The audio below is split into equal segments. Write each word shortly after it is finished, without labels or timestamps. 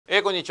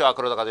こんにちは、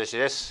黒田和良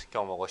です。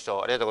今日もご視聴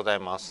ありがとうござい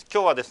ます。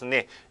今日はです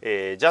ね、ジ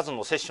ャズ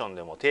のセッション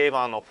でも定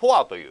番のフォ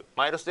アという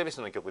マイルス・デビ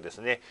スの曲です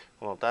ね。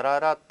このタラ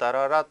ラッタ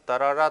ララッタ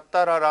ララッ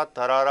タララッ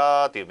タラ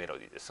ラというメロ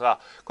ディーですが、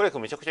これ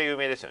めちゃくちゃ有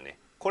名ですよね。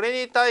こ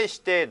れに対し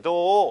て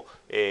どう、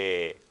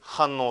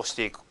反応し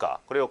ていくか、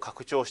これを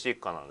拡張してい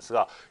くかなんです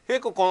が、結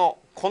構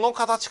この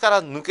形か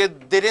ら抜け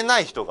出れな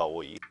い人が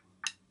多い。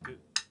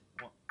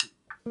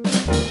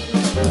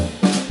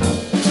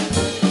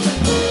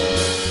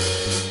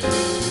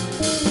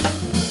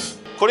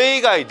これ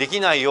以外でき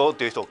ないよっ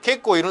ていう人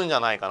結構いるんじ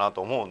ゃないかな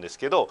と思うんです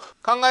けど、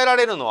考えら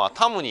れるのは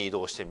タムに移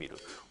動してみる。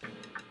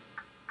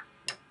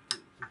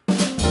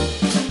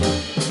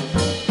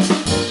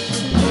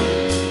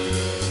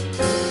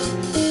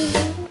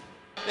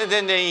で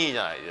全然いいじ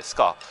ゃないです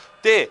か。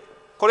で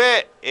こ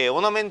れ、オー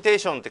ナメンテー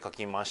ションって書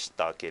きまし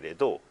たけれ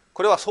ど、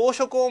これは装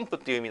飾音符っ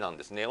ていう意味なん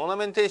ですね。オーナ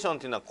メンテーションっ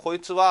ていうのはこ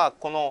いつは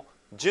この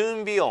準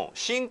備音、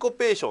シンコ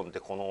ペーションって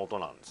この音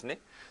なんですね。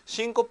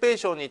シンコペー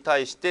ションに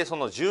対してそ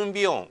の準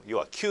備音、要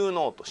は9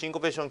ノート、シンコ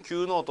ペーション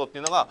9ノートって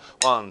いうのが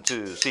ワンツ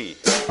ースリー、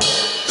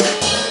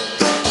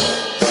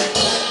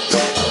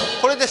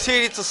これで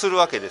成立する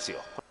わけです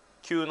よ。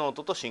9ノー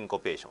トとシンコ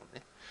ペーション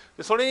ね。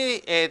でそれ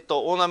に、オ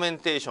ーナメン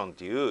テーションっ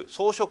ていう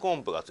装飾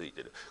音符がつい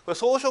てる。これ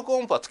装飾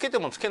音符はつけて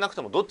もつけなく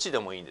てもどっちで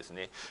もいいんです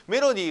ね。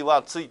メロディー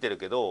はついてる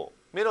けど、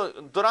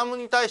ドラム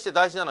に対して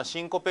大事なのは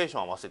シンコペーショ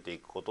ンを合わせてい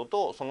くこと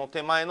と、その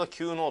手前の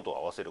9ノートを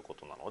合わせるこ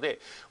となので、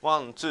ワ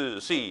ンツ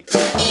ースリー、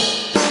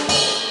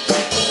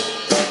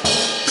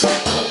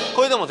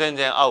これでも全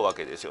然合うわ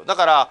けですよ。だ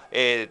から、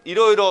い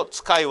ろいろ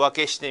使い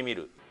分けしてみ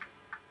る。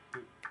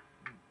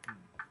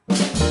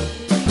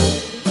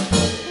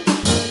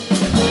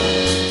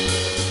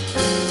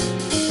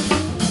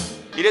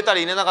入れた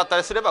り入れなかった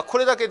りすればこ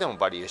れだけでも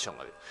バリエーション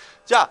が出る。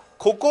じゃあ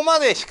ここま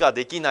でしか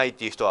できないっ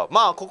ていう人は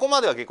まあここま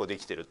では結構で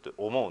きてるって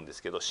思うんで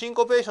すけど、シン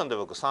コペーションで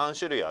僕3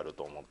種類ある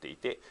と思ってい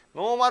て、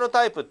ノーマル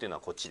タイプっていうの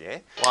はこっち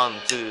ね、ワン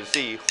ツース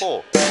リーフォ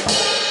ー、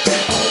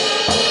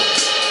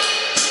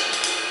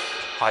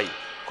はい、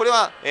これ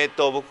は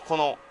僕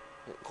こ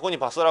こに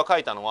パスドラを書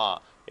いたの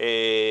は、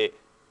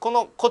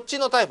こっち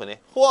のタイプ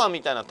ね、フォア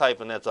みたいなタイ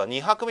プのやつは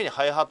2拍目に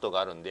ハイハットが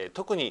あるんで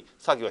特に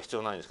作業は必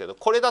要ないんですけど、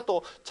これだ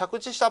と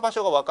着地した場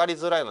所が分かり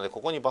づらいのでこ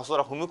こにバスド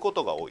ラ踏むこ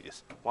とが多いで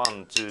す。ワ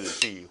ンツー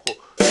スリーフォ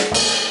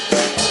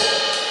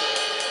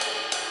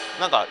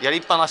ー、なんかやり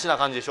っぱなしな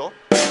感じでしょ。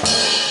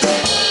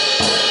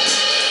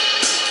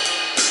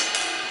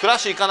クラッ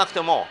シュいかなく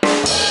ても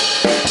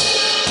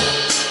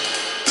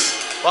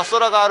バスド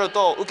ラがある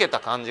と受け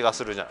た感じが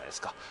するじゃないです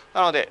か。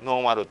なのでノ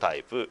ーマルタ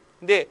イプ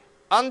で、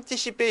アンティ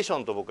シペーショ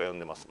ンと僕は呼ん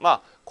でます。ま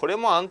あこれ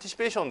もアンティシ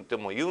ペーションって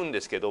も言うん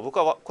ですけど、僕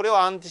はこれ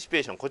はアンティシ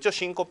ペーション、こっちを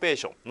シンコペー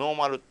ション、ノー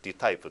マルっていう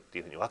タイプって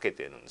いうふうに分け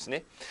ているんです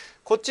ね。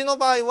こっちの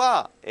場合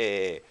は、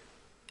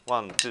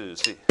ワンツー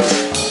スリ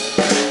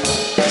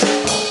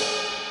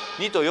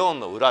ー、2と4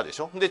の裏で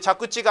しょ。で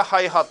着地が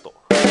ハイハット、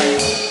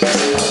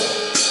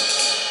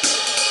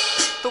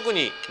特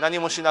に何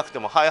もしなくて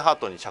もハイハッ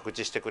トに着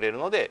地してくれる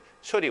ので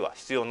処理は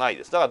必要ない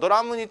です。だからド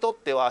ラムにとっ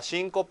ては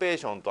シンコペー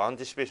ションとアン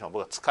ティシペーションを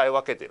僕は使い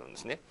分けてるんで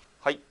すね。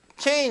はい、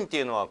チェーンって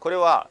いうのはこれ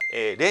は、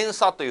連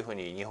鎖というふう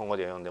に日本語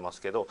では呼んでま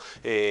すけど、こ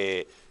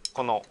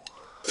の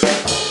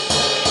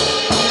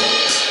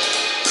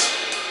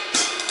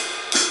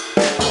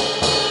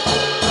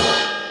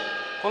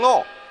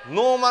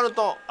ノーマル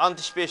とアン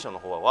ティシペーションの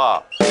方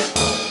は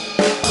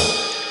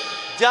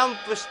ジャン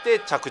プして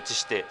着地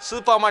して、ス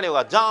ーパーマリオ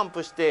がジャン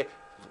プして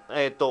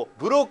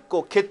ブロック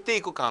を蹴って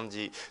いく感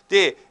じ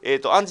で、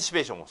アンティシ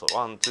ペーションもそう、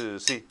ワンツー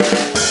スリー、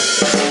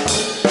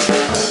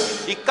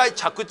一回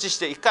着地し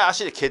て一回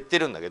足で蹴って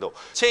るんだけど、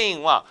チェー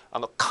ンは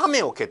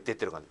亀を蹴っていっ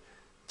てる感じ、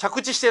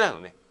着地してない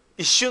のね、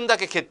一瞬だ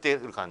け蹴って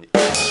る感じだ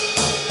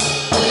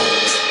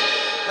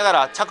か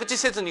ら着地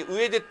せずに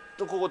上で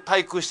こう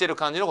対空してる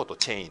感じのことを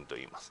チェーンと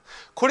言います。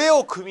これ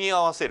を組み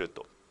合わせる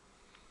と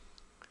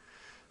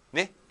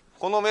ね、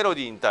このメロ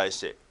ディーに対し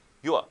て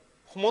要は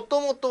もと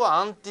もとは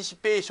アンティシ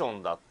ペーショ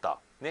ンだった、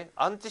ね、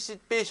アンティシ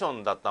ペーショ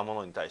ンだったも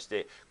のに対し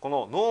てこ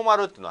のノーマ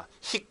ルっていうのは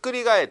ひっく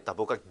り返った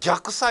僕は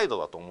逆サイド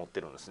だと思って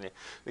るんですね。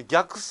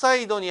逆サ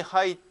イドに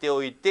入って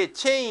おいて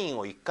チェーン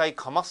を一回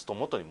かますと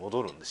元に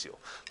戻るんですよ。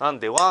なん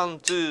でワン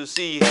ツー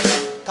スリー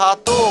タ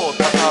トー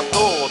タタト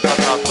ータ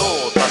タト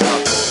ータタト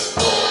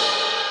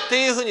ーって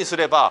いうふうにす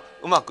れば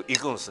うまくい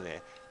くんです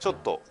ね。ちょっ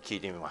と聞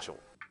いてみましょう。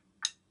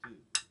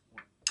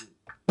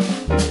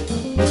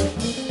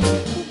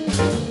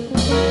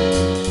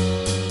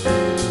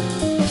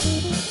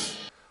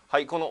は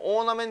い、この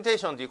オーナメンテー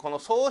ションというこの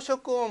装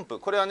飾音符、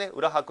これはね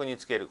裏拍に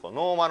つける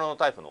ノーマルの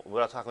タイプの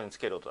裏拍につ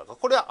ける音だから、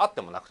これはあっ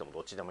てもなくても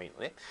どっちでもいい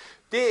のね。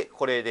で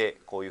これ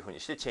でこういうふうに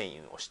してチェ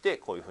ーンをして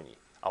こういうふうに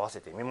合わ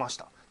せてみまし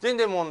た。全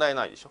然問題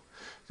ないでしょ。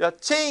じゃあ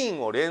チェー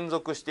ンを連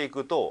続してい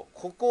くと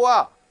ここ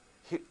は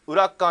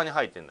裏側に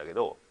入ってるんだけ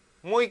ど、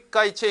もう一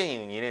回チェ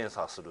ーン2連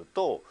鎖する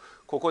と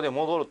ここで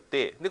戻っ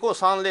て、でこの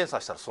3連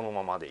鎖したらその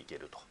ままでいけ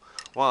ると。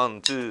ワ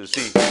ンツース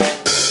リー、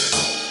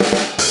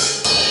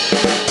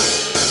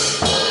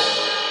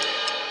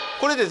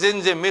これで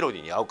全然メロデ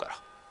ィーに合うから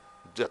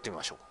やってみ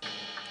ましょう。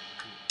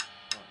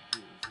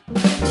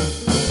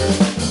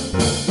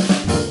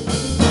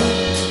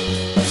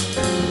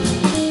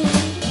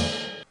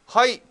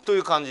はいとい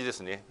う感じで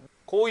すね。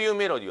こういう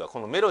メロディーはこ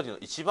のメロディーの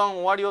一番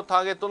終わりをタ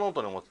ーゲットノー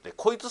トに持って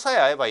こいつさえ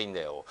合えばいいん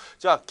だよ。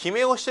じゃあ決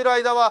めをしてる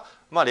間は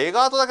レ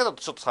ガートだけだ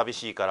とちょっと寂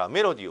しいから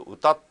メロディーを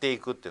歌ってい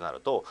くってな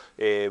ると、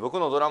僕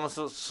のドラム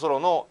ソ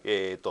ロの、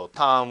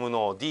ターム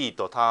の D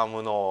とター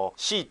ムの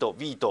C と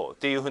B とっ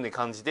ていう風に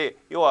感じで、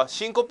要は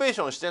シンコペー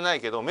ションしてな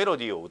いけどメロ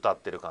ディーを歌っ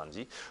てる感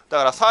じだ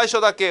から、最初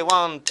だけ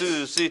ワンツ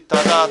ースリータ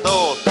タ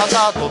ドタ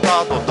タト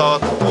タトタ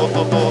トト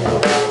トト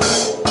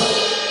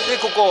で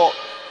ここ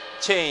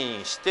チェ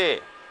インし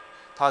て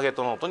ターゲッ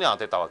トノートに当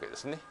てたわけで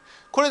すね。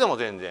これでも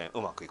全然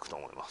うまくいくと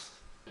思いま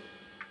す。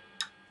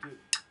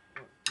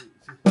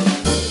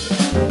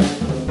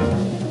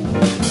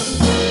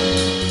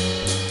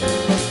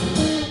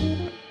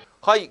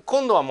はい、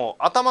今度はも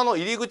う頭の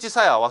入り口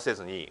さえ合わせ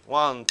ずに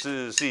ワンツ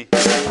ースリー、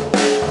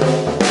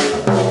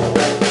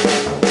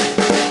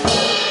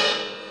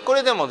こ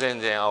れでも全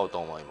然合うと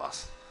思いま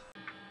す。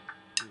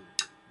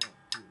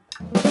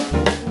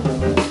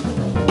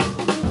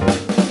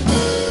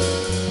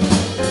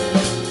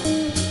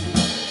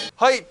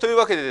はい、という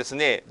わけでです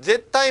ね、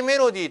絶対メ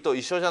ロディーと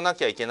一緒じゃな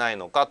きゃいけない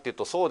のかっていう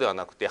とそうでは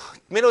なくて、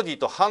メロディー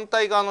と反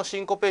対側のシ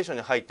ンコペーション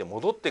に入って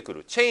戻ってく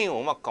る、チェーンを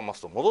うまくかま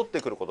すと戻っ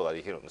てくることが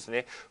できるんです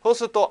ね。そう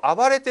すると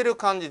暴れてる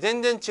感じ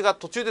全然違う、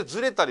途中で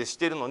ずれたりし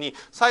てるのに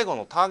最後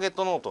のターゲッ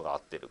トノートが合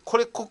ってる、こ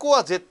こ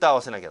は絶対合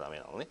わせなきゃダメ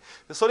なのね。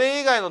そ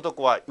れ以外のと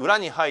こは裏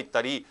に入っ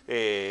たり、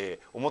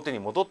表に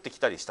戻ってき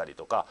たりしたり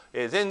とか、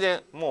全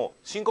然も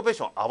うシンコペー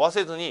ション合わ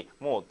せずに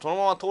もうその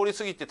まま通り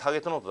過ぎてターゲ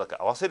ットノートだけ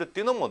合わせるって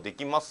いうのもで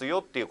きますよ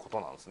っていうこと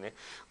なんですね。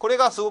これ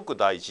がすごく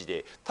大事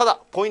で、ただ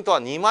ポイント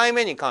は2枚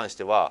目に関し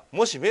ては、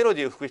もしメロ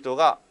ディーを吹く人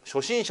が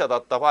初心者だ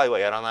った場合は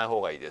やらない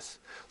方がいいです。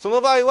そ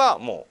の場合は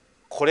も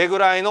うこれぐ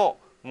らいの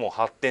もう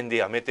発展で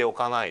やめてお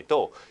かない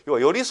と、要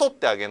は寄り添っ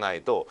てあげな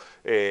いと、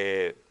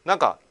なん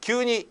か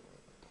急に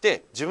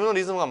自分の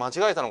リズムが間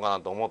違えたのかな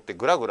と思って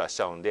グラグラし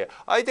ちゃうんで、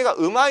相手が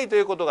うまいと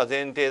いうことが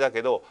前提だ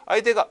けど、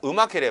相手がう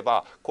まけれ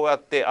ばこうやっ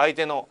て相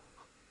手の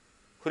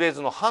フレー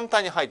ズの反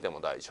対に入って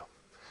も大丈夫。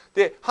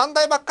で反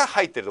対ばっかり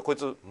入ってるとこい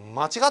つ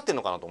間違ってん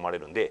のかなと思われ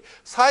るんで、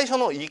最初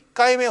の1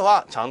回目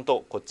はちゃん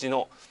とこっち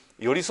の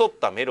寄り添っ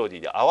たメロディ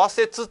ーで合わ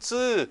せつ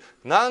つ、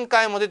何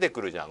回も出てく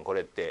るじゃんこ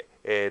れって。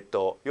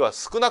要は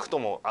少なくと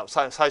も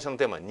最初の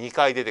テーマに2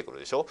回出てくる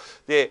でしょ。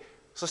で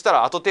そした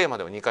ら後テーマ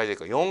でも2回出て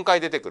くる、4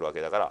回出てくるわけ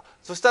だから、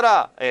そした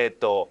ら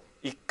1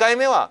回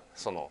目は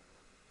その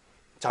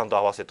ちゃんと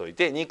合わせとい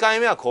て、2回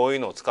目はこういう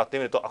のを使って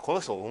みると、あこの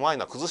人うまい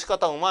な、崩し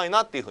方うまい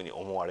なっていうふうに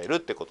思われるっ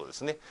てことで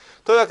すね。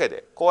というわけ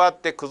でこうやっ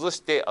て崩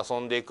して遊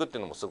んでいくってい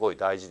うのもすごい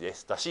大事で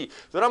したし、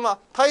ドラムは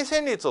対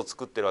旋律を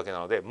作ってるわけな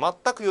ので全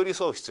く寄り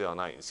添う必要は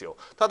ないんですよ。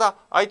ただ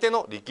相手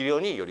の力量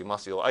によりま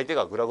すよ。相手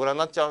がグラグラに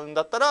なっちゃうん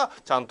だったら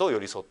ちゃんと寄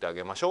り添ってあ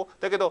げましょ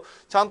う。だけど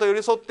ちゃんと寄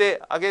り添っ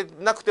てあげ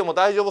なくても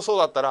大丈夫そう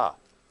だったら、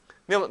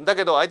だ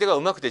けど相手が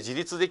うまくて自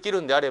立でき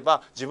るんであれ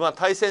ば、自分は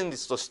対旋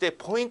律として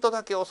ポイント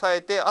だけ押さ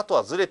えて、あと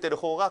はずれてる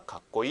方がか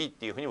っこいいっ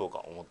ていうふうに僕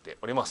は思って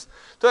おります。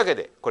というわけ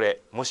でこ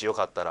れもしよ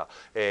かったら、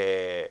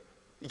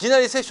いきな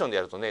りセッションで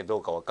やるとねど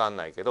うかわかん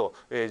ないけど、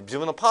自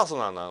分のパーソ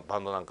ナルなバ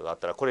ンドなんかがあっ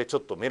たらこれちょ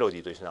っとメロデ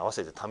ィーと一緒に合わ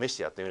せて試し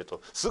てやってみる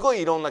とすご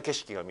いいろんな景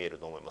色が見える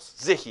と思います。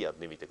是非やっ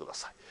てみてくだ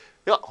さい。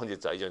では本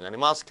日は以上になり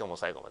ます。今日も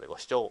最後までご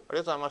視聴あり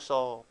がとうございまし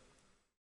た。